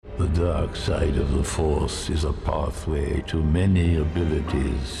dark side of the Force is a pathway to many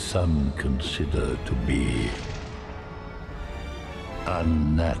abilities some consider to be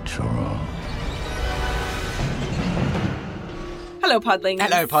unnatural. Hello, Podlings.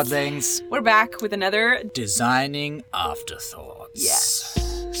 Hello, Podlings. We're back with another... Designing Afterthoughts. Yes.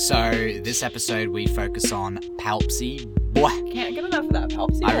 So, this episode we focus on Palpsy Boy. Can't get enough of that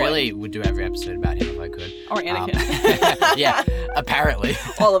Palpsy I boy. really would do every episode about him if I could. Or Anakin. Yeah, apparently.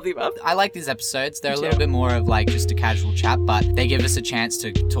 All of the above. I like these episodes. They're Me a little too. bit more of like just a casual chat, but they give us a chance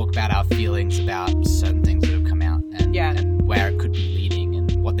to talk about our feelings about certain things that have come out and where it could be leading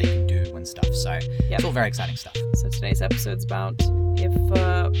and what they can do and stuff. So it's all very exciting stuff. So today's episode's about if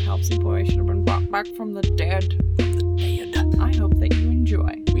Palpsy Boy should have been brought back from the dead. I hope that you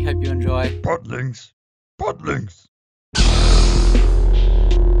enjoy. We hope you enjoy. Podlings. Podlings.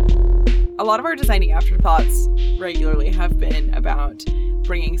 A lot of our designing afterthoughts regularly have been about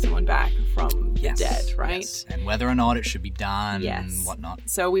bringing someone back from the dead, right? Yes. And whether or not it should be done and whatnot.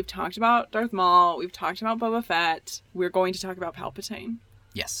 So we've talked about Darth Maul, we've talked about Boba Fett, we're going to talk about Palpatine.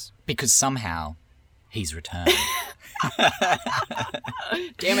 Yes, because somehow he's returned.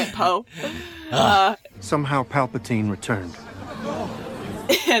 Damn it, Poe. Somehow Palpatine returned.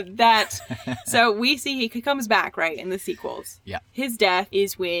 So we see he comes back, right, in the sequels. Yeah. His death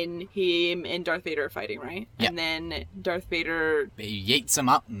is when him and Darth Vader are fighting, right? Yeah. And then Darth Vader He yeets him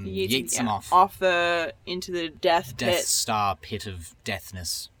up and yeets him off. Into the Death Pit Star pit of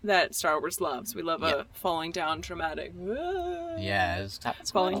deathness. that Star Wars loves. We love a falling down dramatic. Yeah, it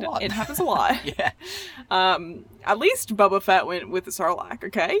happens Falling quite a down. lot. It happens a lot. Yeah. At least Boba Fett went with the Sarlacc,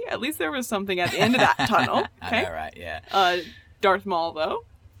 okay? At least there was something at the end of that tunnel, okay? I know, right, yeah. Darth Maul, though,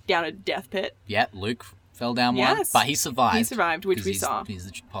 down a death pit. Yeah, Luke fell down one, Yes. but he survived. He survived, which 'cause we he's, saw.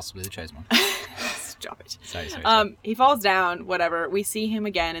 He's possibly the chosen one. Stop it. Sorry. He falls down, whatever. We see him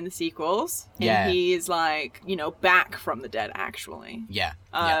again in the sequels. And Yeah. he's like, back from the dead, actually. Yeah.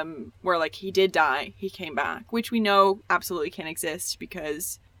 Where like he did die, he came back, which we know absolutely can exist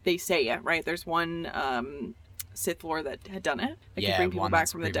because they say it, right? There's one Sith Lord that had done it. That can bring people one back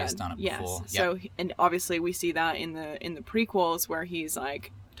that's from the previous dead. done it Yes. before. Yep. So and obviously we see that in the prequels where he's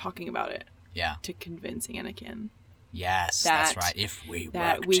like talking about it Yeah. to convince Anakin Yes, that- that's right. If we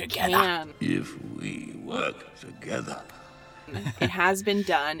that work we together. can. If we work together. It has been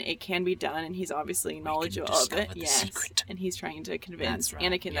done. It can be done, and he's obviously knowledgeable of discover it. the Yes, secret. and he's trying to convince That's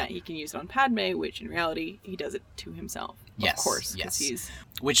right, Anakin that he can use it on Padme, which in reality he does it to himself. Yes, of course, because yes. he's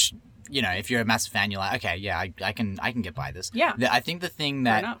Which, if you're a massive fan, you're like, okay, yeah, I can get by this. Yeah. I think the thing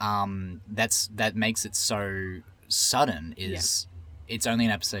Fair that that makes it so sudden is it's only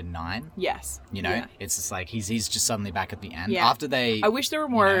in episode 9. yes, Yeah. It's just like he's just suddenly back at the end Yeah. after they. I wish there were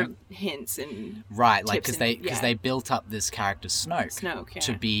more hints and Right, like tips because and- they built up this character Snoke yeah.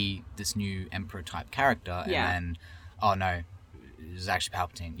 to be this new Emperor type character, and Yeah. then oh no, it was actually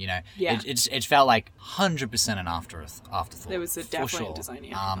Palpatine. Yeah. it felt like 100% an afterthought. There was for definitely sure. a design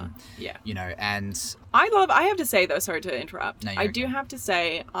afterthought. Yeah. And I have to say though, sorry to interrupt. No, you're I okay. do have to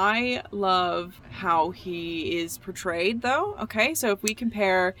say I love how he is portrayed though. Okay, so if we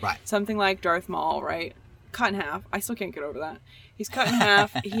compare Right. something like Darth Maul, right, cut in half. I still can't get over that. He's cut in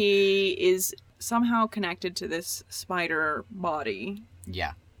half. He is somehow connected to this spider body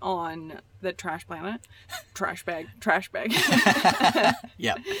yeah, on the trash bag.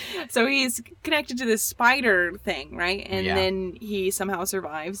 yeah, So he's connected to this spider thing, right? And Yeah. then he somehow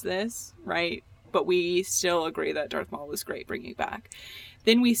survives this, right? But we still agree that Darth Maul was great bringing it back.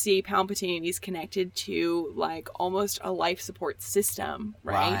 Then we see Palpatine, he's connected to like almost a life support system,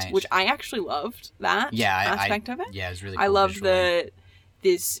 right? Right. Which I actually loved that aspect of it. Yeah, it was really. I cool loved visually.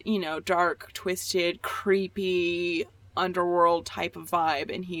 this, dark, twisted, creepy underworld type of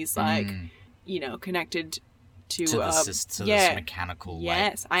vibe, and he's like, connected to this mechanical.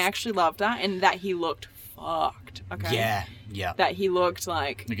 Yes, I actually loved that, and that he looked fucked. Okay. Yeah. That he looked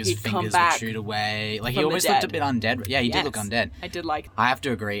like Because he'd come fingers back. would shoot away. Like he from the almost looked a dead. bit undead. Yeah, he did look Yes, undead. I did like. I have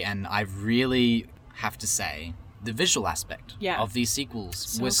to agree, and I really have to say the visual aspect of these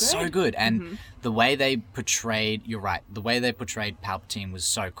sequels was so good, and the way they portrayed. You're right. The way they portrayed Palpatine was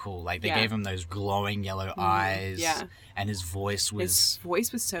so cool. Like they gave him those glowing yellow eyes. Yeah. And his voice was. His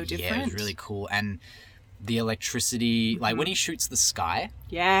voice was so different. Yeah, it was really cool, and the electricity, like when he shoots the sky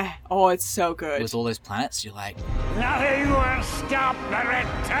Yeah. Oh, it's so good. with all those planets, you're like, Nothing will stop the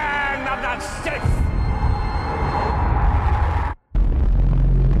return of the Sith!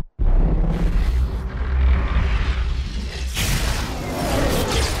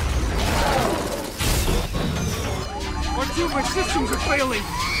 My systems are failing!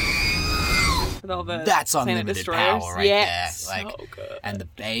 all the that's unlimited power right there. Like, so good. And the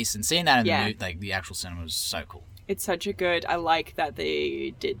bass, and seeing that in the movie, like the actual cinema was so cool. It's such a good, I like that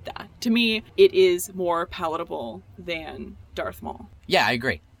they did that. To me, it is more palatable than Darth Maul. Yeah, I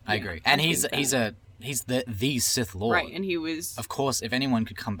agree. And he's the Sith Lord. Right, and he was... Of course, if anyone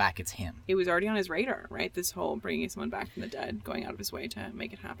could come back, it's him. It was already on his radar, right? This whole bringing someone back from the dead, going out of his way to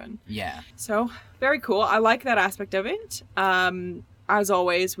make it happen. Yeah. So, very cool. I like that aspect of it. As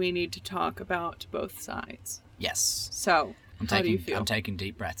always, we need to talk about both sides. Yes. So, how do you feel? I'm taking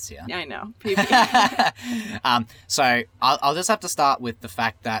deep breaths here. Yeah, I know. So, I'll just have to start with the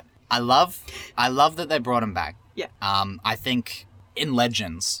fact that I love that they brought him back. Yeah. I think in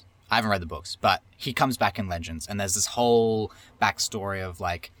Legends, I haven't read the books, but he comes back in Legends, and there's this whole backstory of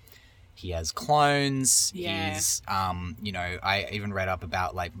like he has clones. Yeah. He's I even read up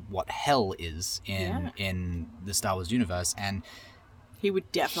about like what hell is in the Star Wars universe, and he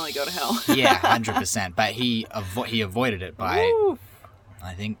would definitely go to hell. Yeah, 100%. But he avoided it by, Ooh.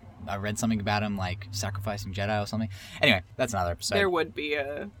 I think I read something about him like sacrificing Jedi or something. Anyway, that's another episode. There would be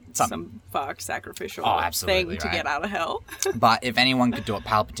some fucked sacrificial thing to get out of hell. But if anyone could do it,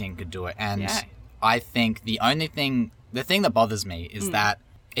 Palpatine could do it. And I think the thing that bothers me is that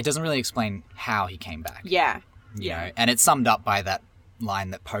it doesn't really explain how he came back. Yeah. You know, and it's summed up by that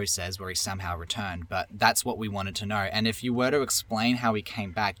line that Poe says where he somehow returned, but that's what we wanted to know. And if you were to explain how he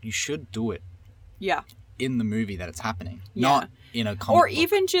came back, you should do it in the movie that it's happening, not in a comic or book.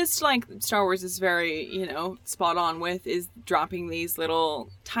 even just like Star Wars is very spot on with is dropping these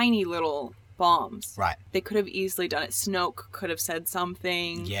tiny little bombs. Right. They could have easily done it. Snoke could have said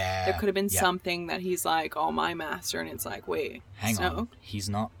something. Yeah. There could have been something that he's like, oh, my master, and it's like, wait, hang Snoke? on, he's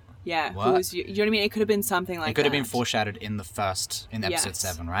not. Yeah, what? You know what I mean? It could have been something like that. It could have been foreshadowed in episode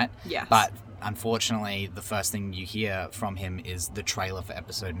 7, right? Yes. But unfortunately, the first thing you hear from him is the trailer for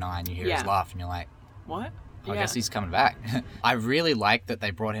episode 9. You hear his laugh, and you're like, what? I guess he's coming back. I really like that they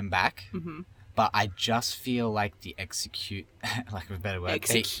brought him back, but I just feel like the like a better word,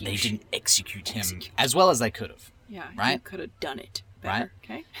 they didn't execute him as well as they could have. Yeah, right? You could have done it better,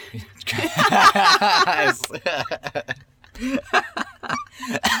 right? Okay?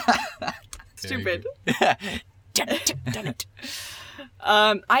 Stupid. Done it.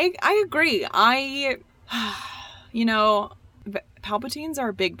 I agree. Palpatine's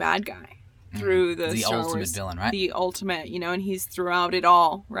our big bad guy through the Star ultimate Wars, villain, right? The ultimate, and he's throughout it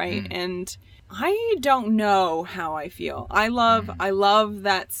all, right? And I don't know how I feel. I love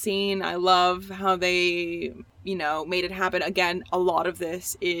that scene. I love how they, made it happen. Again, a lot of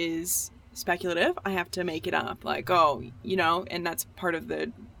this is speculative. I have to make it up. Like, and that's part of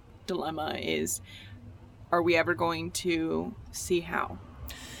the dilemma is, are we ever going to see how?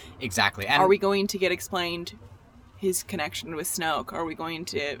 Exactly. And are we going to get explained his connection with Snoke? Are we going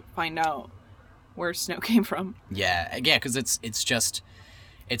to find out where Snoke came from? Yeah, because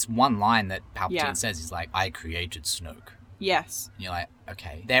it's one line that Palpatine says. He's like, I created Snoke. Yes. And you're like,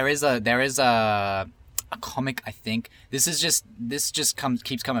 okay. There is a comic, I think. This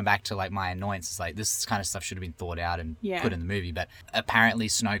keeps coming back to like my annoyance. It's like this kind of stuff should have been thought out and put in the movie, but apparently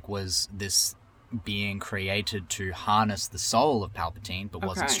Snoke was this being created to harness the soul of Palpatine, but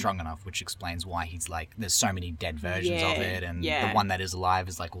wasn't strong enough, which explains why he's like there's so many dead versions of it, and the one that is alive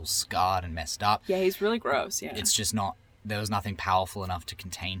is like all scarred and messed up. Yeah, he's really gross. Yeah, it's just not. There was nothing powerful enough to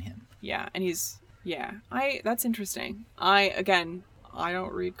contain him. Yeah, and that's interesting. I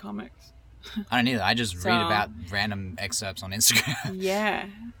don't read comics. I don't either. I just read about random excerpts on Instagram. Yeah.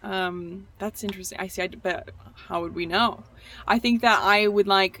 That's interesting. I see. But how would we know? I think that I would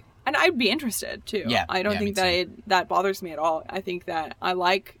like, and I'd be interested too. Yeah. I don't think that that bothers me at all. I think that I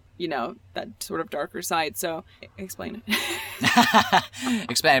like, that sort of darker side. So explain it.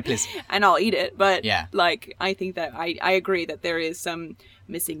 Explain it, please. And I'll eat it. But I think that I agree that there is some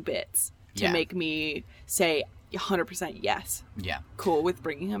missing bits to make me say 100% yes. Yeah. Cool with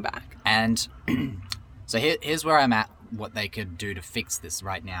bringing him back. And so here's where I'm at, what they could do to fix this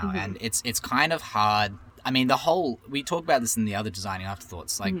right now. And it's kind of hard. I mean, we talk about this in the other designing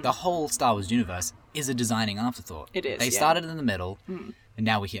afterthoughts. Like, the whole Star Wars universe is a designing afterthought. It is, They started in the middle, and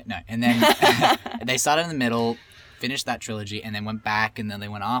now we're here. No. And then they started in the middle, finished that trilogy, and then went back, and then they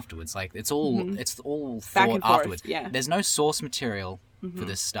went afterwards. Like, it's all thought afterwards. Yeah. There's no source material for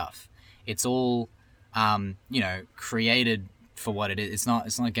this stuff. It's all, created for what it is. It's not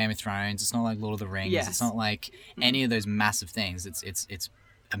like Game of Thrones. It's not like Lord of the Rings. Yes. It's not like any of those massive things. It's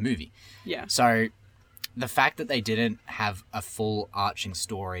a movie. Yeah. So the fact that they didn't have a full arching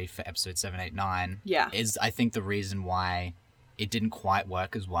story for episode 7, 8, 9 is, I think, the reason why it didn't quite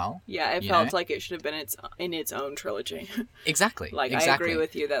work as well. Yeah, it felt like it should have been in its own trilogy. Exactly. I agree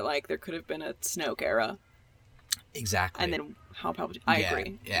with you that there could have been a Snoke era. Exactly. And then how Palpatine... I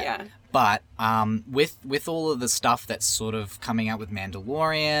agree. Yeah. But with all of the stuff that's sort of coming out with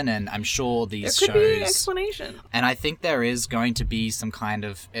Mandalorian, and I'm sure these shows... There could be an explanation. And I think there is going to be some kind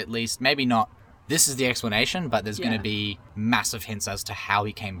of, at least, maybe not, this is the explanation, but there's going to be massive hints as to how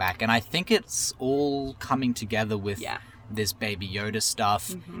he came back. And I think it's all coming together with this Baby Yoda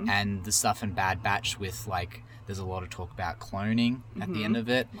stuff and the stuff in Bad Batch with, there's a lot of talk about cloning at the end of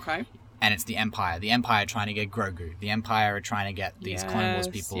it. Okay. And it's the Empire. The Empire trying to get Grogu. The Empire are trying to get these Clone Wars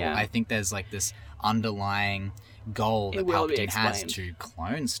people. Yeah. I think there's this underlying goal that Palpatine has to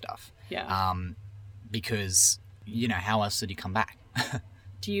clone stuff. Yeah. Because, how else did he come back?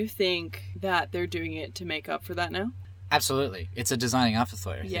 Do you think that they're doing it to make up for that now? Absolutely. It's a designing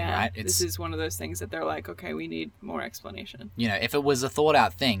afterthought thing, right? This is one of those things that they're like, okay, we need more explanation. If it was a thought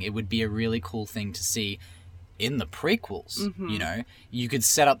out thing, it would be a really cool thing to see in the prequels. You could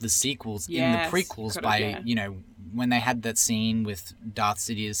set up the sequels in the prequels by when they had that scene with Darth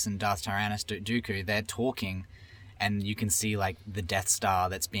Sidious and Darth Tyrannus Dooku, they're talking and you can see the Death Star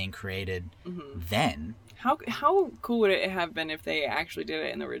that's being created then. How cool would it have been if they actually did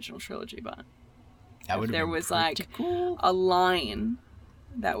it in the original trilogy, but that would there was cool. a line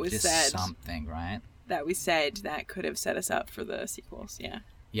that was just said something, right? That we said that could have set us up for the sequels,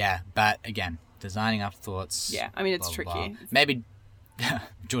 Yeah, but again, designing afterthoughts. Yeah, I mean, it's blah, tricky. Blah. Maybe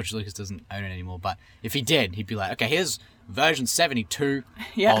George Lucas doesn't own it anymore, but if he did, he'd be like, okay, here's version 72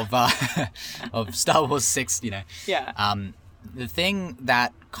 of Star Wars 6, Yeah. The thing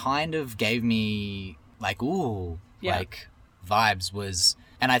that kind of gave me, vibes was,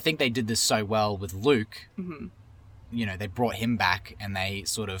 and I think they did this so well with Luke, they brought him back and they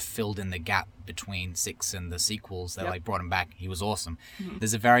sort of filled in the gap between 6 and the sequels. They brought him back. He was awesome.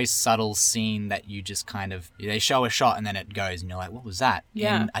 There's a very subtle scene that you just kind of, they show a shot and then it goes and you're like, what was that?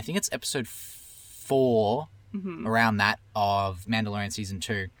 Yeah. And I think it's episode 4 around that of Mandalorian season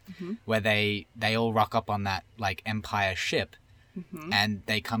 2 where they all rock up on that Empire ship and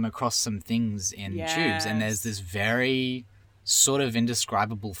they come across some things in tubes and there's this very sort of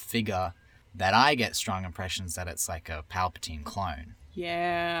indescribable figure that I get strong impressions that it's like a Palpatine clone.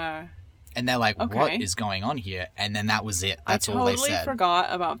 Yeah. And they're like, what is going on here? And then that was it. That's all they said. I totally forgot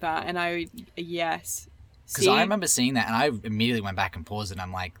about that. And yes. Because I remember seeing that and I immediately went back and paused and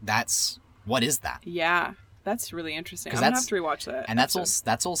I'm like, what is that? Yeah. That's really interesting. I'm going to have to rewatch that. And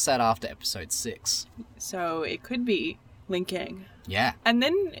that's all set after episode 6. So it could be linking. Yeah. And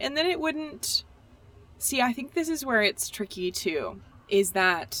then it wouldn't... See, I think this is where it's tricky too, is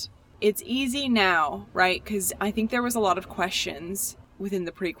that it's easy now, right? Because I think there was a lot of questions within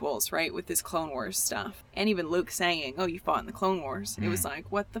the prequels, right? With this Clone Wars stuff. And even Luke saying, you fought in the Clone Wars. It was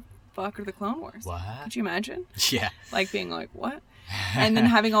like, what the fuck are the Clone Wars? What? Could you imagine? Yeah. Being like, what? And then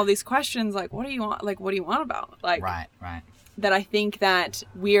having all these questions, what do you want? What do you want about? Right. That I think that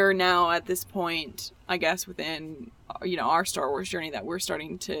we're now at this point, I guess, within, our Star Wars journey that we're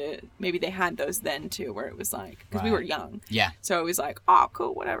starting to, maybe they had those then too, where it was because we were young. Yeah. So it was oh,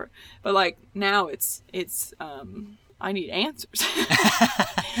 cool, whatever. But now it's I need answers.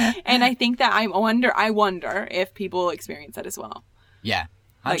 And I think that I wonder if people experience that as well. Yeah.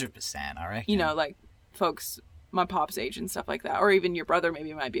 100%, I reckon. Folks my pop's age and stuff like that, or even your brother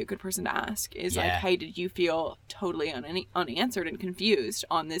maybe might be a good person to ask, is hey, did you feel totally unanswered and confused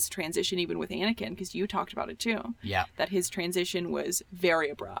on this transition, even with Anakin? Because you talked about it too. Yeah. That his transition was very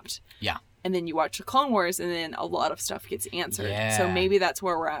abrupt. Yeah. And then you watch the Clone Wars and then a lot of stuff gets answered. Yeah. So maybe that's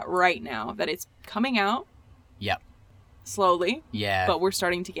where we're at right now, that it's coming out. Yep. Slowly. Yeah. But we're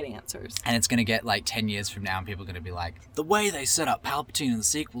starting to get answers. And it's going to get 10 years from now and people are going to be like, the way they set up Palpatine in the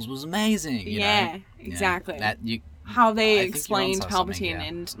sequels was amazing. You know? Exactly. How they explained Palpatine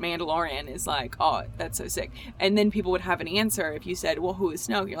in Mandalorian is that's so sick. And then people would have an answer if you said, well, who is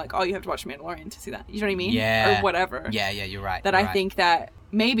Snoke? You're like, you have to watch Mandalorian to see that. You know what I mean? Yeah. Or whatever. Yeah, you're right. That I think that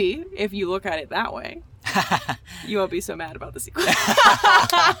maybe if you look at it that way, you won't be so mad about the sequel.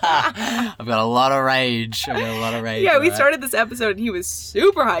 I've got a lot of rage. Yeah, we started this episode and he was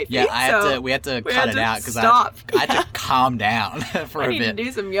super hyped. Yeah, we had to cut it out because I had to calm down for a bit. I need to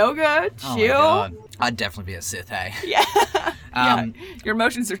do some yoga, chill. Oh my God. I'd definitely be a Sith, hey? Yeah. Your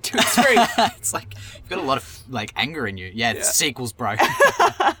emotions are too extreme. It's you've got a lot of anger in you. Yeah, it's sequels, bro.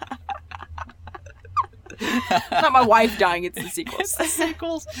 Not my wife dying, it's the sequels. It's the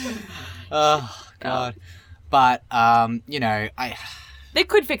sequels. Oh, God. But, They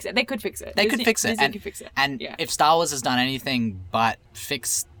could fix it. Disney could fix it. And if Star Wars has done anything but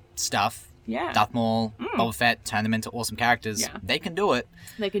fix stuff, Darth Maul, Boba Fett, turn them into awesome characters. Yeah. They can do it.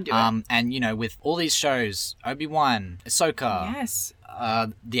 They can do it. And, you know, with all these shows, Obi-Wan, Ahsoka, yes.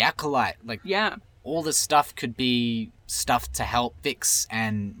 The Acolyte, like, yeah. all this stuff could be stuff to help fix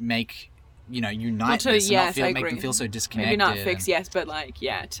and make, you know, unite this and not make them feel so disconnected. Maybe not fix, yes, but, like,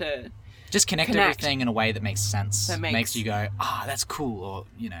 yeah, to just connect everything in a way that makes sense. That makes you go, that's cool, or,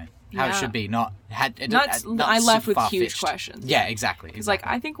 you know, how it should be. Not I left with huge questions. Yeah, exactly. Because, like,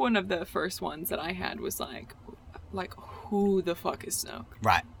 I think one of the first ones that I had was, like, who the fuck is Snoke?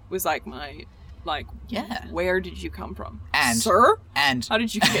 Right. Was, like, my... Like, where did you come from? And sir? And how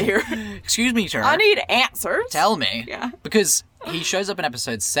did you get here? Excuse me, sir. I need answers. Tell me. Yeah. Because he shows up in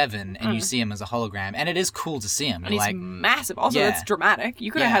episode 7 and you see him as a hologram, and it is cool to see him. And he's massive. Also, it's dramatic.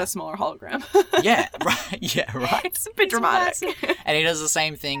 You could have had a smaller hologram. Yeah, right. Yeah, right. It's a bit dramatic. And he does the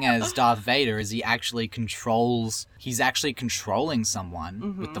same thing as Darth Vader, as he actually controls... He's actually controlling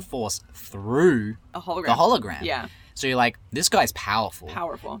someone with the Force through the hologram. Yeah. So you're like, this guy's powerful.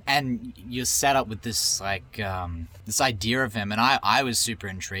 Powerful. And you're set up with this, like, this idea of him. And I was super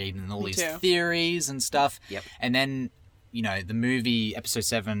intrigued and all these theories and stuff. Yep. And then, you know, the movie, episode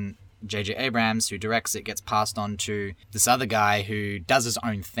 7, J.J. Abrams, who directs it, gets passed on to this other guy who does his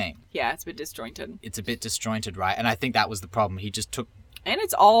own thing. Yeah, it's a bit disjointed. It's a bit disjointed, right? And I think that was the problem. He just took... And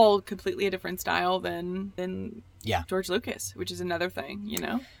it's all completely a different style than yeah. George Lucas, which is another thing, you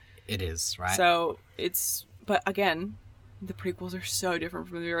know? It is, right? So it's... But again, the prequels are so different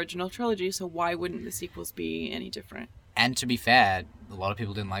from the original trilogy, so why wouldn't the sequels be any different? And to be fair, a lot of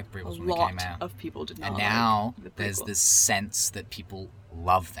people didn't like the prequels when they came out. A lot of people did not. And now like there's this sense that people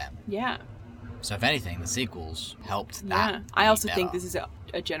love them. Yeah. So if anything, the sequels helped that. Yeah. I also think this is a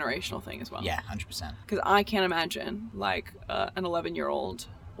generational thing as well. Yeah, 100%. Because I can't imagine like an 11-year-old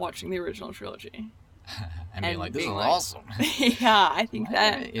watching the original trilogy. and being like, this is awesome. Yeah, I think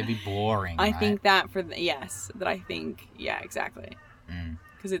that... It'd be boring, I think that exactly.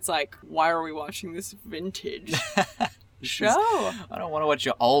 Because it's like, why are we watching this vintage show? I don't want to watch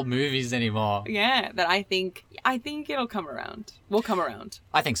your old movies anymore. Yeah, that I think it'll come around. We'll come around.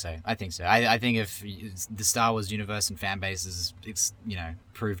 I think so. I think if the Star Wars universe and fan base is,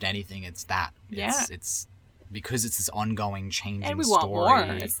 proved anything, it's that. It's because it's this ongoing changing story. And we want more.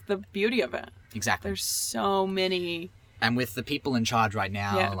 It's the beauty of it. Exactly. There's so many. And with the people in charge right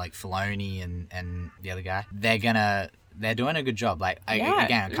now, like Filoni and the other guy, they're doing a good job. Like,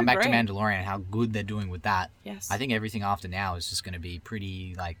 again, come back to Mandalorian and how good they're doing with that. Yes. I think everything after now is just going to be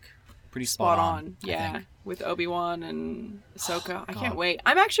pretty spot on. Yeah. With Obi-Wan and Ahsoka. I can't wait.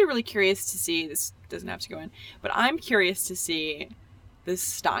 I'm actually really curious to see, this doesn't have to go in, but I'm curious to see this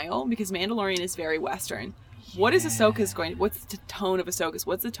style because Mandalorian is very Western. What is Ahsoka's what's the tone of Ahsoka's?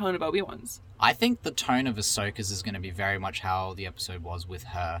 What's the tone of Obi-Wan's? I think the tone of Ahsoka's is going to be very much how the episode was with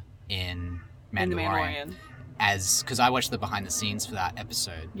her in Mandalorian. Because I watched the behind the scenes for that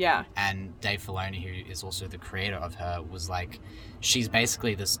episode. Yeah. And Dave Filoni, who is also the creator of her, was like, she's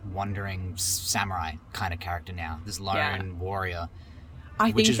basically this wandering samurai kind of character now. This lone warrior.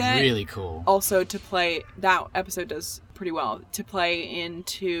 Which is really cool. Also, to play, that episode does pretty well, to play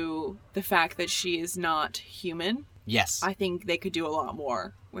into the fact that she is not human. Yes. I think they could do a lot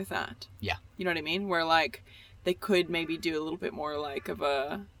more with that. Yeah. You know what I mean? Where, like, they could maybe do a little bit more, like, of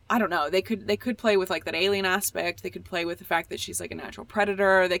a... I don't know. They could play with, like, that alien aspect. They could play with the fact that she's, like, a natural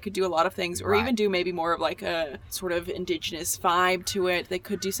predator. They could do a lot of things. Or even do maybe more of, like, a sort of indigenous vibe to it. They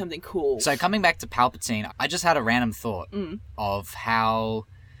could do something cool. So, coming back to Palpatine, I just had a random thought of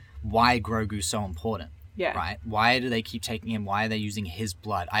why Grogu's so important. Yeah. Right? Why do they keep taking him? Why are they using his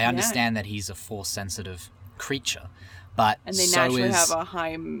blood? I understand that he's a Force-sensitive creature, but and they naturally have a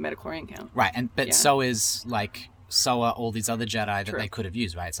high midichlorian count. Right, so is, like... So are all these other Jedi that they could have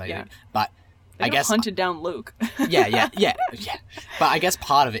used, right? So, but I guess hunted down Luke. yeah. But I guess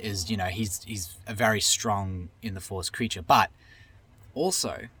part of it is, he's a very strong in the Force creature, but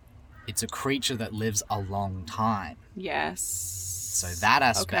also it's a creature that lives a long time. Yes. So that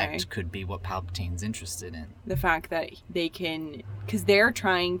aspect could be what Palpatine's interested in. The fact that they can, because they're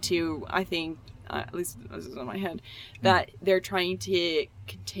trying to, I think, at least this is in my head, that they're trying to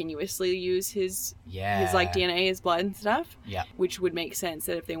continuously use his like DNA, his blood and stuff. Yeah. Which would make sense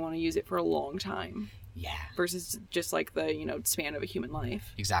that if they want to use it for a long time. Yeah. Versus just like the, span of a human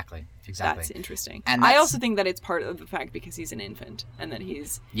life. Exactly. That's interesting. And I also think that it's part of the fact because he's an infant and that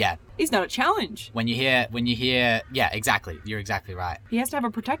he's not a challenge. When you hear exactly. You're exactly right. He has to have a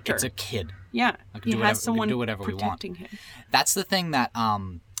protector. It's a kid. Yeah. He has someone protecting him. That's the thing that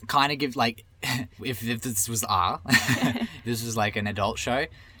kind of gives, like, if this was this was like an adult show,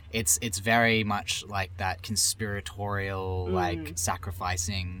 It's very much like that conspiratorial, like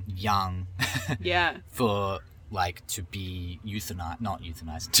sacrificing young for like to be not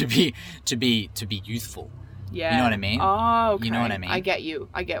euthanized, to be youthful. Yeah. You know what I mean? Oh, okay. You know what I mean? I get you.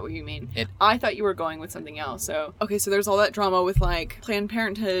 I get what you mean. I thought you were going with something else. So, okay, so there's all that drama with, like, Planned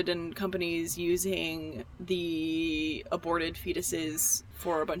Parenthood and companies using the aborted fetuses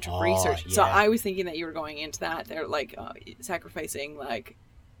for a bunch of research. Yeah. So I was thinking that you were going into that. They're, like, sacrificing, like,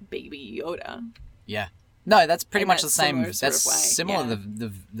 baby Yoda. Yeah. No, that's pretty much the same. That's similar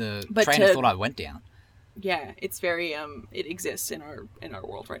the train of thought I went down. Yeah, it's very, it exists in our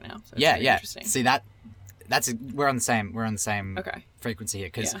world right now. So yeah. Interesting. See, we're on the same frequency here,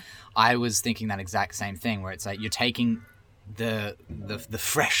 because I was thinking that exact same thing, where it's like you're taking the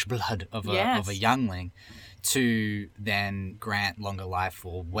fresh blood of a youngling to then grant longer life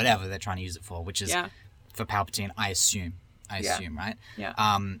or whatever they're trying to use it for, which is for Palpatine, I assume, right?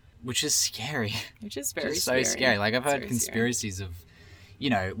 Yeah. Which is scary. Which is very so scary. Like, I've heard conspiracies of, you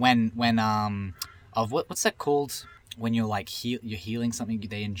know, when of what's that called when you're like you're healing something,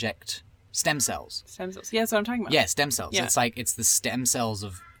 they inject stem cells. Yeah, that's what I'm talking about. Yeah, stem cells. Yeah. It's like it's the stem cells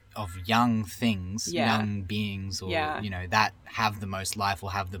of young things, young beings, or you know, that have the most life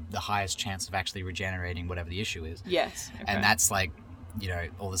or have the highest chance of actually regenerating whatever the issue is. Yes. Okay. And that's like, you know,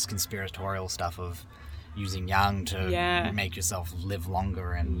 all this conspiratorial stuff of using young to make yourself live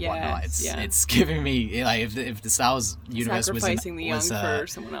longer and whatnot. It's giving me, like, if the Star Wars universe was an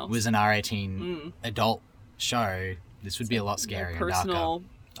R18 adult show, this would be a lot scarier and darker.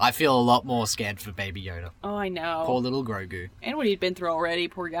 I feel a lot more scared for Baby Yoda. Oh, I know. Poor little Grogu. And what he'd been through already,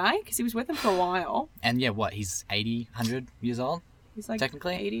 poor guy, because he was with him for a while. And he's 80, 100 years old? He's like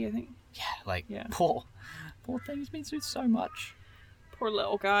technically 80, I think. Yeah, poor thing. He's been through so much. Poor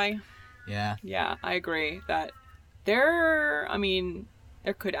little guy. Yeah. Yeah, I agree that there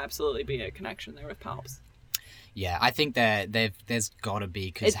could absolutely be a connection there with Palps. Yeah, I think that there's got to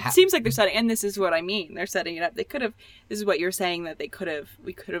be, because it seems like they're setting, and this is what I mean. They're setting it up. They could have. This is what you're saying, that we could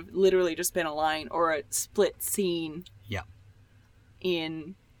have literally just been a line or a split scene. Yeah.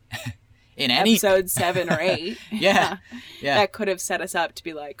 In any episode 7 or 8. Yeah. That could have set us up to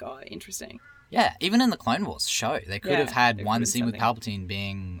be like, oh, interesting. Yeah, even in the Clone Wars show, they could have had one scene with Palpatine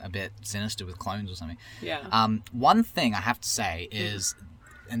being a bit sinister with clones or something. Yeah. One thing I have to say is,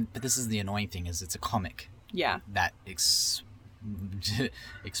 but this is the annoying thing, is it's a comic. Yeah. That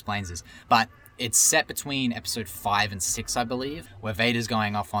explains this. But it's set between episode 5 and 6, I believe, where Vader's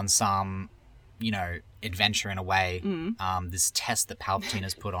going off on some, you know, adventure in a way. This test that Palpatine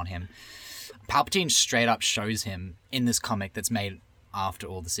has put on him. Palpatine straight up shows him in this comic that's made after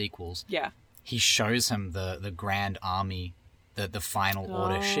all the sequels. Yeah. He shows him the Grand Army, the Final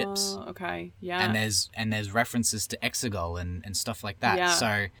Order ships. Okay. Yeah. And there's references to Exegol and stuff like that. Yeah.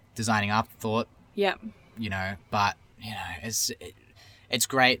 So designing afterthought. Yeah. You know, but you know, it's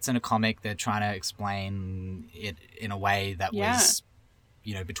great. It's in a comic. They're trying to explain it in a way that was,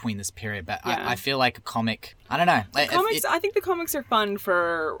 you know, between this period. But I feel like a comic, I don't know. I think the comics are fun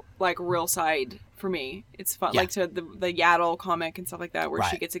for, like, real side. For me, it's fun, like to the Yaddle comic and stuff like that, where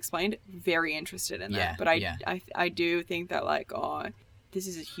she gets explained. Very interested in that, but I do think that, like, this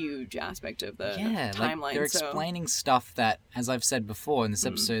is a huge aspect of the timeline. Like they're explaining stuff that, as I've said before in this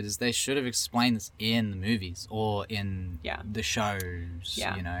episode, is they should have explained this in the movies or in the shows.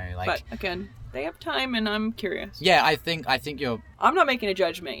 Yeah. You know, like. But again, they have time, and I'm curious. Yeah, I think you're. I'm not making a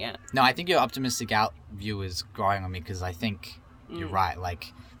judgment yet. No, I think your optimistic out view is growing on me, because I think you're right.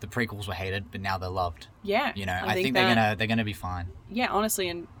 Like, the prequels were hated, but now they're loved. Yeah. You know, I think they're gonna be fine. Yeah, honestly,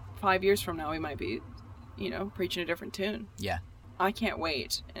 in 5 years from now, we might be, you know, preaching a different tune. Yeah. I can't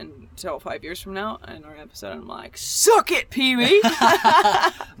wait until 5 years from now, and our episode, I'm like, suck it, Pee-wee!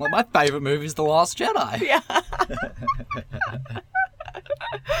 Well, my favourite movie is The Last Jedi. Yeah.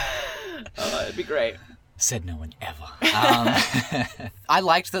 Oh, it'd be great. Said no one ever. I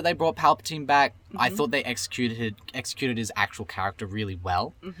liked that they brought Palpatine back. I thought they executed his actual character really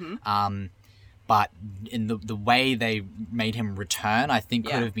well. But in the way they made him return, I think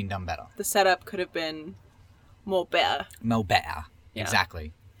could have been done better. The setup could have been more better. Yeah.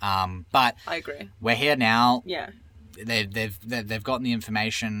 Exactly. But I agree. We're here now. Yeah. They've gotten the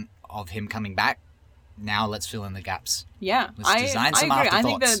information of him coming back. Now let's fill in the gaps. Yeah. Let's design some afterthoughts. I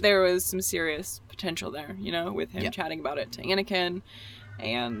think that there was some serious potential there, you know, with him chatting about it to Anakin,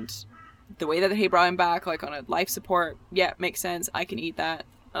 and the way that he brought him back, like, on a life support. Yeah, makes sense. I can eat that.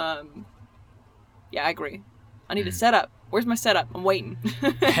 Yeah, I agree. I need a setup. Where's my setup? I'm waiting.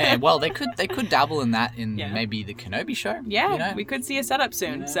 Yeah, well, they could dabble in that in maybe the Kenobi show. Yeah, you know? We could see a setup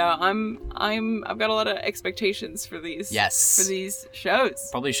soon. You know? So I've got a lot of expectations for these. Yes. For these shows.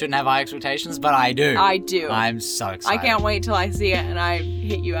 Probably shouldn't have high expectations, but I do. I do. I'm so excited. I can't wait till I see it and I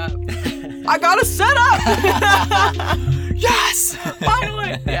hit you up. I got a setup. Yes.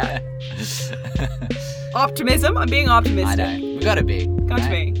 Finally. Yeah. Optimism. I'm being optimistic. I know. We gotta be. Got to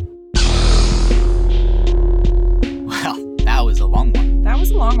be. Well, that was a long one. That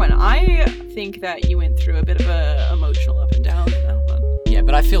was a long one. I think that you went through a bit of a emotional up and down in that one. Yeah,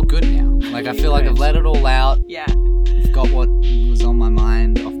 but I feel good now. Like, I feel like I've let it all out. Yeah. I've got what was on my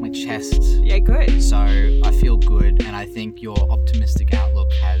mind off my chest. Yeah, good. So I feel good, and I think your optimistic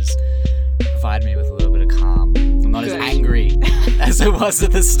outlook has provided me with a little bit of calm. I'm not as angry as it was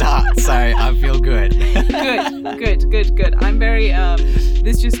at the start, so I feel good. Good. I'm very,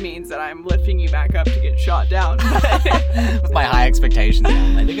 this just means that I'm lifting you back up to get shot down. With my high expectations,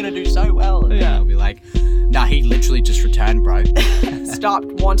 I'm like, they're gonna do so well. And then I'll be like, nah, he literally just returned, bro. Stopped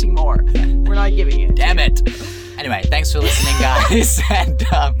wanting more. We're not giving it. Damn it. Anyway, thanks for listening, guys. And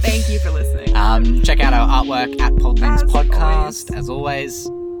thank you for listening. Check out our artwork at Podlings Podcast, as always.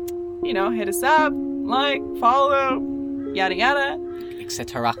 You know, hit us up, like, follow, yada yada,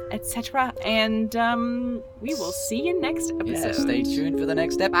 etc. And we will see you next episode. Yeah, stay tuned for the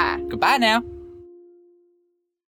next episode. Goodbye now.